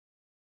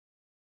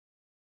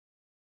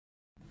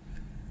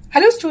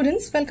Hello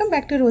students, welcome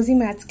back to Rosy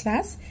Maths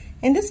class.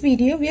 In this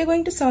video, we are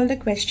going to solve the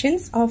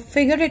questions of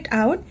Figure It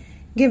Out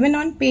given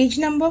on page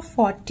number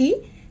 40,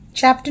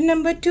 chapter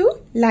number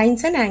 2,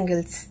 Lines and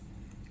Angles.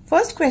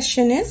 First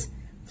question is,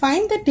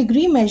 find the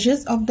degree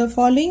measures of the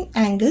following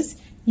angles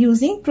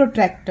using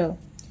protractor.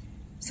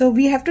 So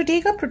we have to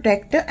take a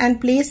protractor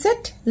and place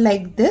it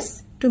like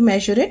this to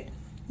measure it.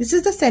 This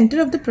is the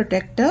center of the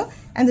protractor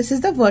and this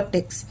is the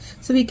vertex.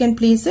 So we can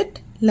place it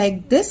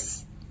like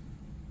this.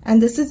 And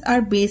this is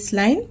our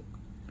baseline,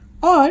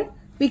 or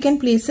we can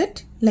place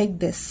it like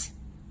this.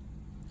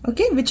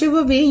 Okay,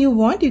 whichever way you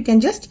want, you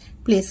can just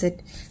place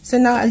it. So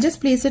now I'll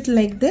just place it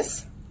like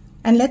this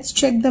and let's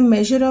check the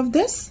measure of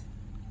this.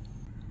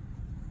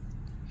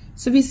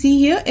 So we see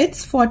here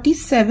it's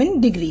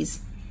 47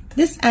 degrees.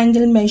 This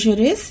angle measure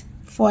is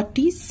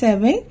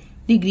 47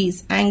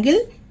 degrees.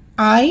 Angle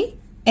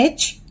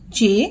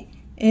IHJ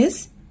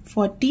is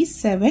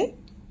 47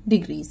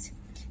 degrees.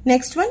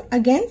 Next one,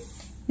 again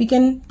we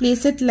can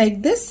place it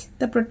like this,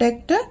 the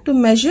protractor, to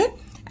measure,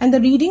 and the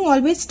reading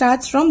always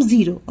starts from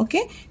 0.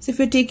 Okay, so if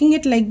you're taking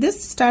it like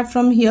this, start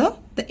from here,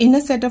 the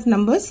inner set of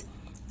numbers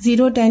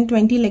 0, 10,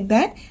 20, like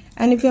that.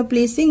 And if you're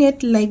placing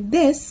it like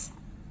this,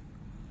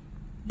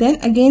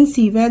 then again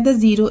see where the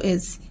 0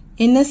 is,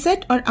 inner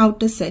set or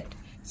outer set.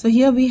 So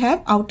here we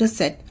have outer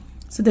set,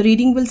 so the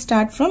reading will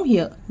start from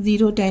here,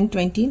 0, 10,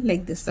 20,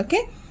 like this.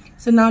 Okay,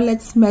 so now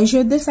let's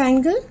measure this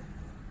angle.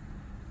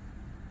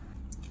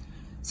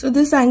 So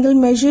this angle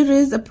measure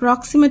is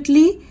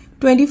approximately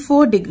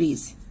 24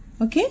 degrees.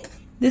 Okay,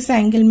 this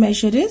angle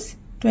measure is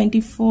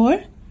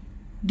 24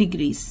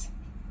 degrees.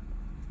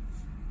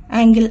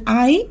 Angle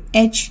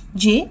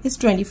IHJ is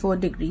 24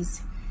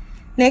 degrees.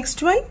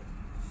 Next one,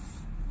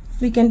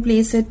 we can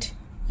place it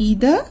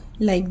either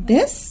like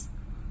this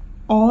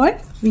or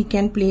we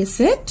can place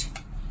it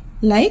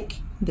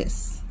like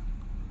this.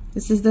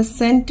 This is the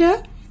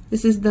center,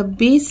 this is the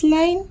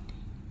baseline,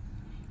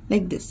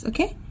 like this.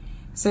 Okay,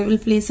 so I will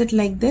place it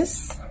like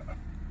this,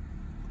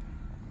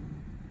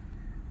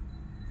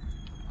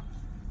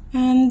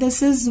 and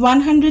this is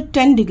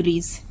 110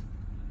 degrees.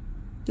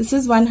 This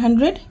is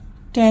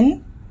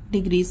 110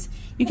 degrees.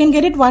 You can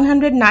get it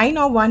 109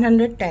 or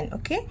 110.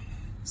 Okay,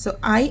 so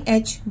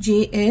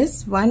IHJ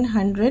is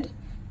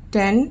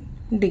 110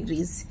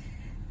 degrees.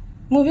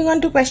 Moving on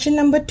to question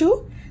number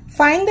 2.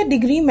 Find the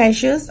degree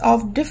measures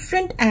of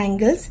different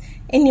angles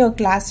in your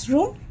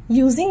classroom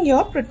using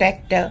your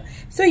protractor.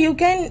 So you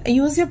can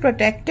use your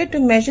protractor to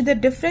measure the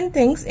different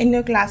things in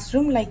your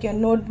classroom, like your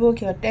notebook,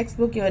 your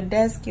textbook, your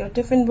desk, your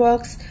tiffin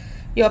box,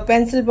 your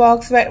pencil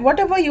box,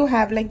 whatever you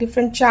have, like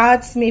different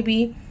charts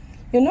maybe,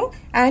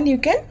 and you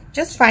can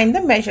just find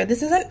the measure.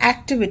 This is an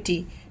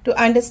activity to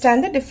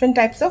understand the different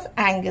types of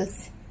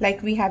angles,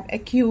 like we have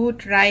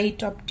acute,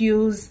 right,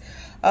 obtuse,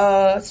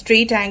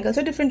 straight angles,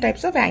 or different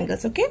types of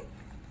angles. Okay,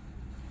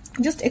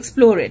 just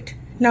explore it.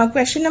 Now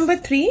question number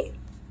 3.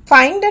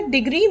 Find the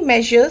degree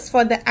measures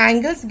for the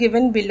angles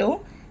given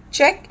below.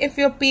 Check if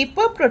your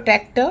paper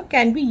protractor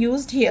can be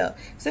used here.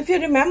 So if you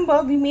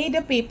remember, we made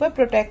a paper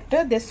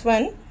protractor, this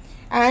one,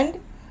 and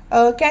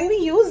can we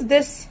use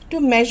this to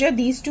measure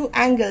these two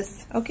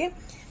angles? Okay,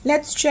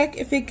 let's check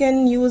if we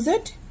can use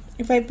it.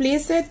 If I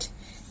place it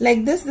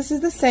like this, this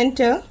is the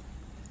center,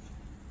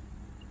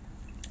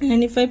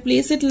 and if I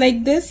place it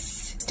like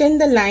this, extend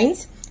the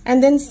lines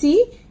and then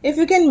see if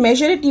you can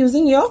measure it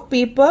using your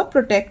paper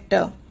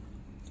protractor.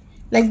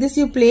 Like this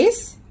you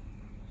place,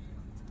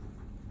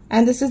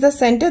 and this is the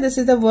center, this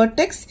is the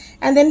vertex,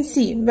 and then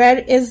see where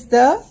is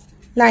the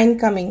line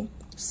coming.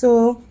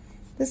 So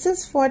this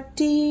is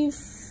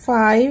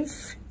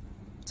 45,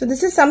 so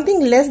this is something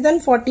less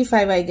than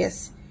 45, I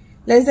guess,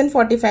 less than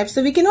 45.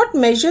 So we cannot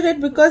measure it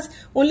because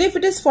only if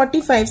it is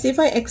 45. So if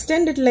I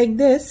extend it like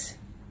this,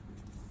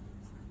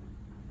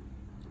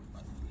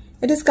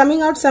 it is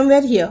coming out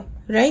somewhere here,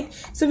 right?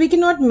 So we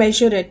cannot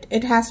measure it.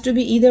 It has to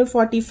be either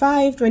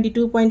 45,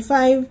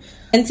 22.5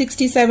 and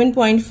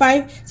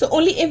 67.5. So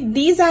only if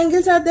these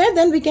angles are there,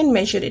 then we can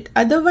measure it.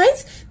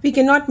 Otherwise, we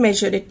cannot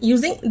measure it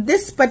using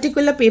this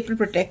particular paper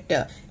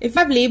protractor. If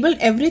I've labeled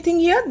everything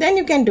here, then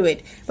you can do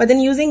it. But then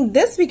using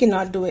this, we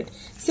cannot do it.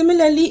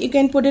 Similarly, you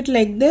can put it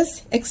like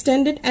this,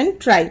 extend it and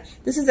try.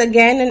 This is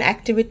again an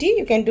activity.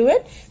 You can do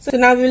it. So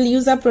now we will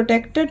use our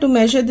protractor to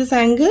measure this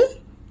angle.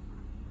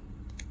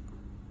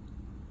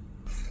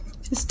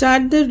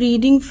 Start the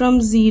reading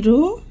from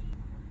 0.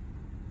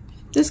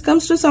 This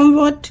comes to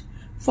somewhat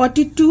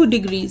 42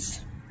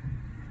 degrees.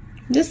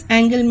 This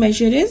angle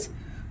measure is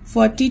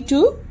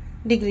 42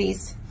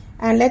 degrees.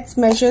 And let's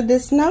measure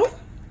this now.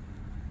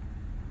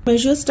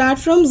 Measure start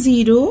from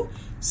 0.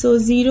 So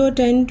 0,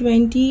 10,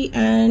 20,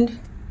 and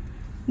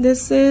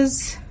this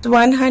is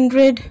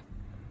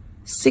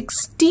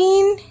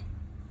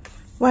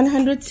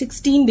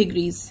 116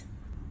 degrees.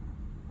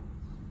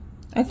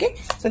 Okay,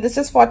 so this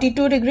is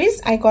 42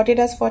 degrees. I got it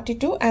as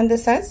 42 and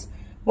this as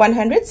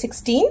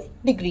 116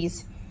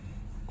 degrees.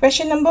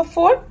 Question number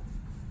 4.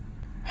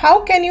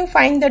 How can you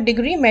find the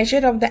degree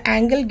measure of the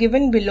angle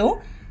given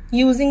below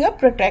using a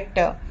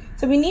protractor?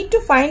 So we need to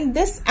find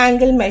this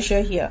angle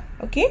measure here.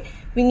 Okay,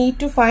 we need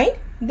to find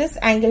this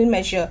angle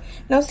measure.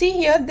 Now see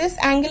here, this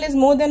angle is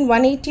more than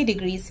 180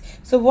 degrees.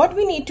 So what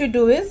we need to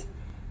do is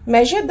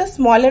measure the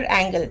smaller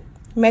angle.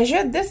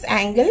 Measure this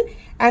angle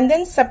and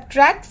then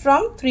subtract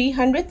from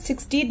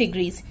 360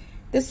 degrees.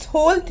 This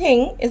whole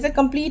thing is a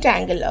complete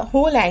angle, a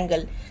whole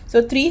angle.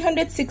 So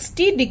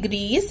 360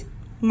 degrees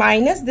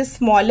minus this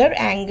smaller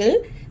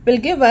angle will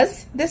give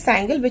us this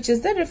angle, which is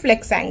the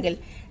reflex angle,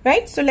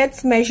 right? So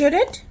let's measure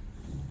it.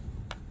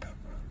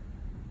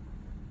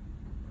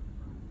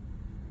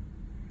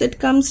 It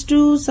comes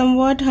to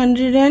somewhat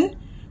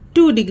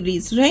 102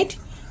 degrees, right?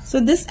 So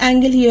this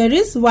angle here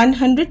is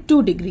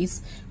 102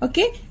 degrees.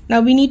 Okay, now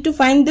we need to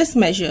find this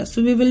measure.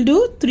 So we will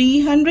do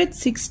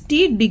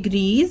 360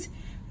 degrees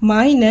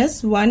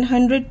minus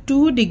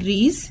 102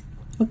 degrees.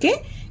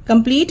 Okay,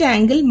 complete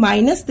angle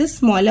minus this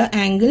smaller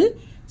angle.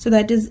 So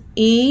that is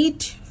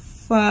 8,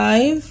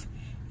 5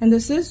 and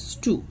this is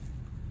 2.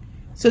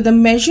 So the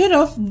measure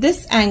of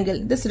this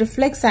angle, this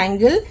reflex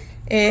angle,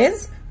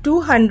 is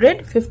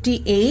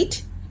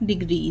 258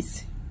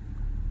 degrees.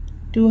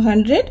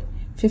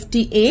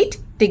 258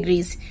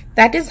 degrees.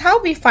 That is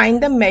how we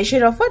find the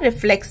measure of a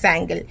reflex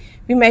angle.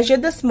 We measure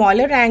the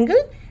smaller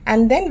angle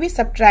and then we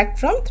subtract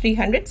from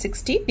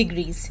 360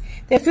 degrees.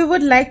 If you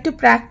would like to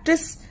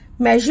practice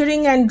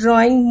measuring and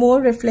drawing more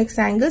reflex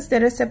angles,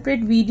 there are separate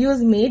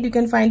videos made. You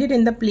can find it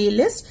in the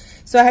playlist.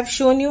 So I have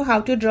shown you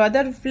how to draw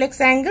the reflex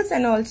angles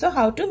and also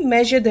how to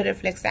measure the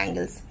reflex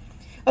angles.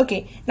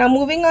 Okay, now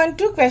moving on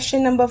to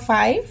question number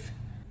 5.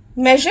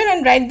 Measure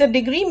and write the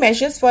degree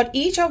measures for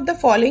each of the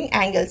following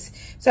angles.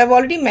 So I've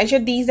already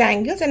measured these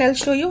angles and I'll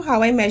show you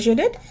how I measured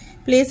it.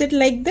 Place it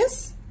like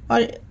this,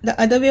 or the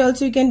other way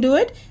also you can do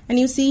it. And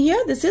you see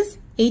here, this is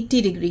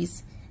 80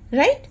 degrees,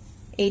 right?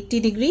 80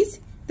 degrees.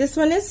 This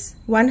one is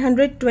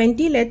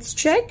 120. Let's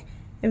check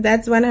if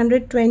that's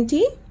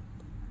 120.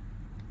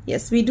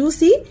 Yes, we do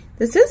see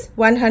this is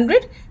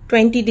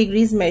 120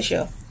 degrees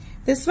measure.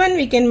 This one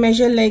we can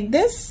measure like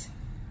this.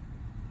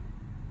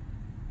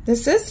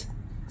 This is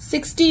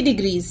 60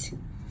 degrees.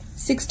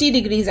 60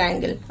 degrees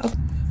angle. Okay.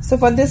 So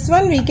for this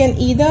one we can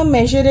either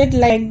measure it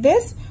like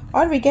this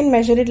or we can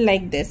measure it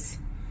like this.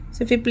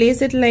 So if we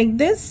place it like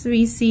this,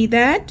 we see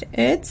that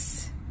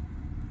it's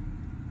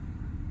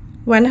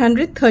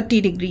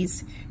 130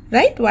 degrees,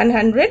 right?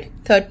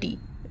 130.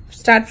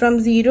 Start from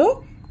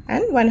 0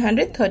 and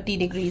 130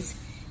 degrees.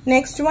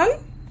 Next one.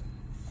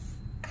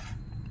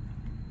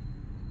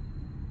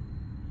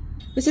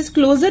 This is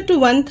closer to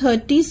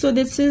 130, so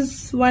this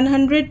is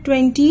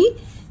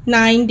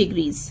 129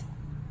 degrees.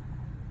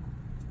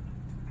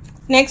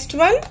 Next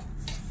one,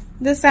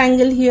 this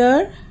angle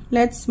here,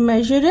 let's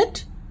measure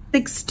it.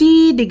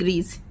 60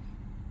 degrees.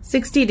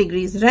 60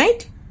 degrees,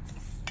 right?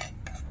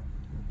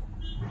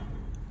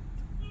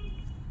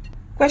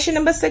 Question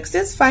number 6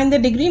 is find the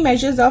degree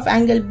measures of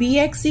angle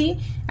BXE,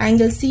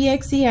 angle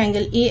CXE,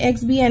 angle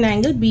AXB and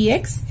angle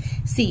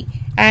BXC.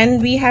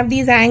 And we have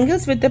these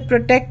angles with the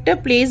protector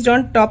placed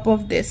on top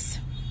of this.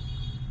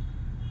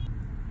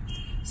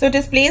 So it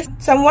is placed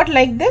somewhat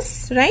like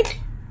this, right?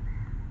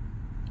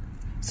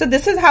 So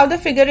this is how the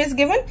figure is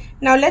given.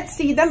 Now let's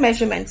see the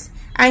measurements.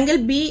 Angle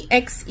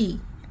BXE.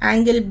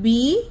 Angle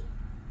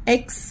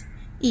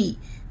BXE.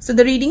 So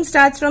the reading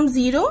starts from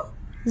 0,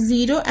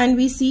 0 and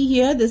we see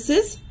here this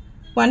is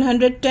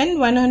 110,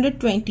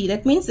 120.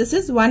 That means this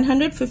is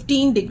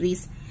 115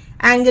 degrees.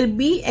 Angle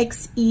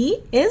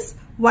BXE is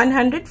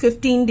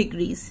 115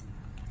 degrees.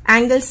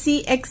 Angle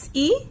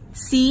CXE,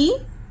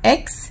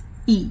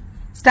 CXE.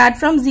 Start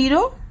from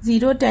 0,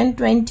 0, 10,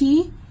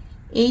 20,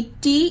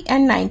 80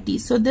 and 90.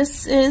 So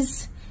this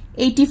is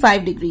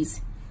 85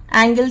 degrees.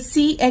 Angle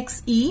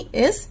CXE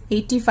is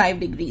 85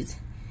 degrees.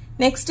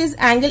 Next is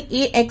angle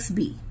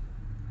AXB.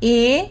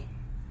 AXB.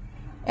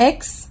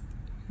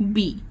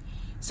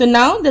 So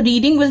now the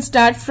reading will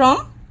start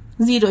from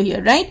 0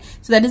 here, right?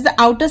 So that is the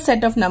outer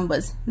set of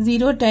numbers.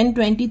 0, 10,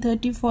 20,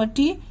 30,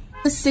 40.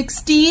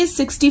 60 is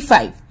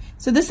 65.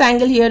 So this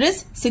angle here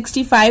is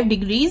 65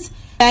 degrees.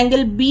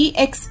 Angle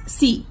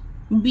BXC.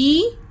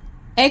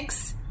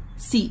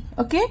 BXC.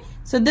 Okay.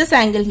 So this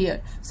angle here.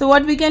 So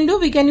what we can do?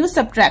 We can use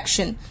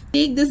subtraction.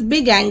 Take this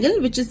big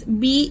angle which is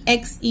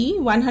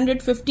BXE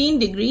 115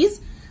 degrees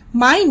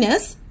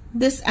minus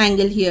this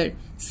angle here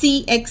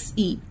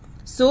CXE.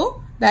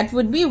 So that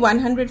would be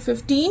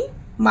 115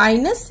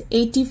 minus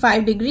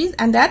 85 degrees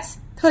and that's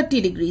 30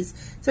 degrees.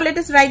 So let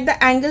us write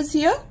the angles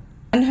here.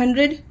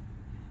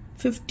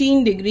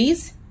 115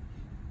 degrees.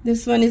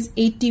 This one is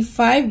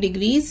 85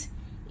 degrees.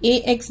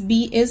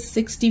 AXB is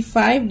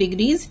 65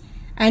 degrees.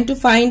 And to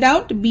find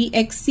out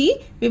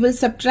BXC, we will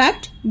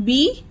subtract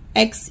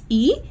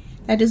BXE,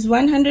 that is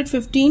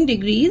 115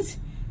 degrees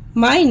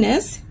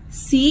minus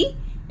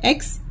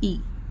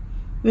CXE,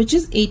 which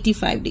is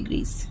 85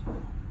 degrees.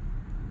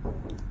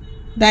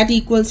 That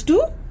equals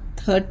to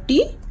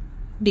 30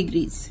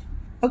 degrees.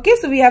 Okay,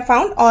 so we have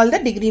found all the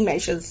degree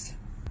measures.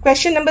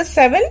 Question number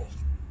 7.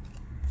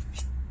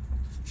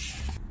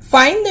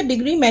 Find the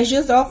degree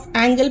measures of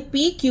angle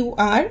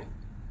PQR,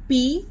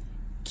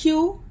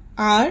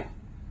 PQR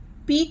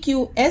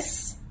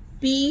PQS,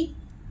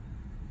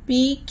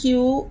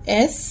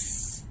 PQS,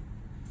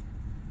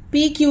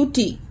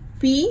 PQT,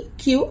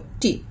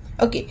 PQT.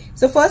 Okay,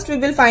 so first we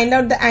will find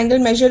out the angle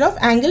measure of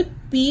angle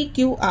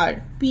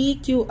PQR.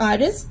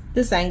 PQR is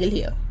this angle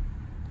here.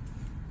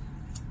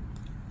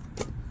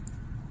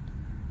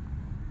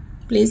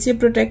 Place your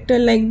protractor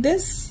like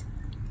this.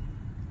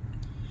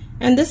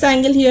 And this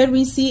angle here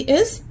we see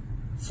is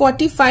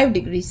 45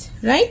 degrees,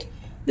 right?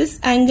 This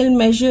angle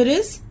measure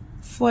is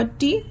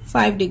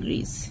 45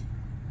 degrees.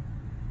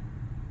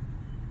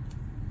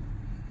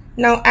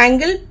 Now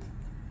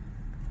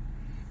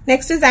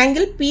next is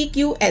angle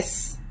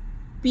PQS.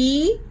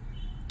 PQS.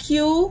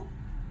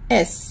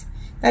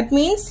 That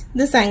means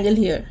this angle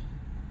here.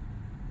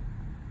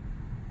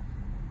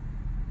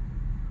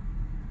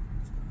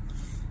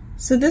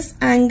 So this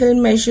angle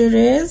measure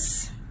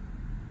is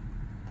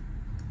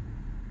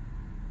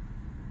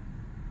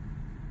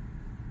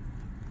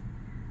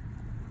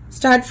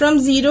start from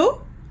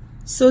 0.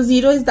 So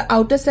 0 is the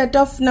outer set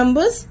of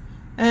numbers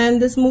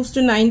and this moves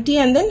to 90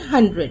 and then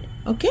 100.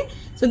 Okay.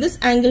 So this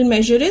angle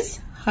measure is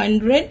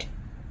 100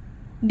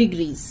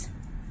 degrees.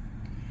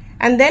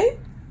 And then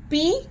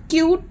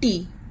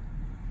PQT.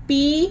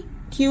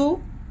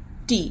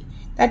 PQT.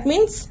 That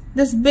means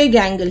this big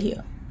angle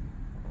here.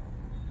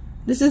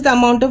 This is the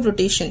amount of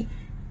rotation.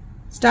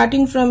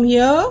 Starting from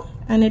here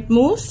and it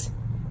moves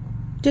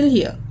till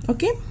here.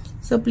 Okay.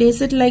 So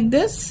place it like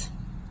this.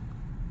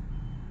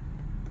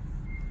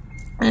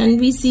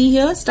 And we see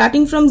here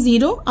starting from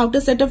 0,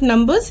 outer set of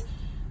numbers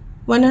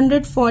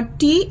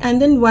 140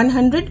 and then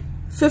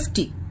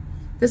 150.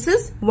 This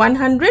is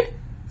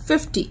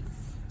 150.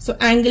 So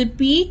angle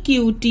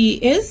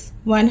PQT is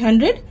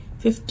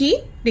 150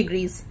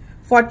 degrees.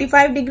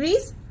 45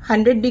 degrees,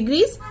 100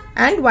 degrees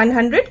and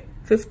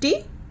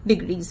 150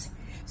 degrees.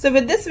 So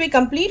with this we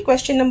complete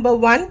question number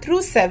 1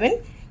 through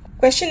 7.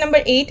 Question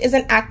number 8 is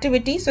an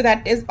activity, so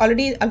that is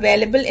already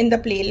available in the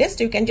playlist.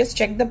 You can just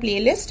check the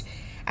playlist.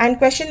 And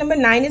question number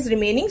 9 is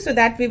remaining, so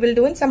that we will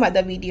do in some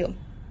other video.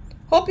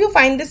 Hope you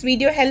find this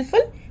video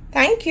helpful.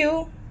 Thank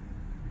you.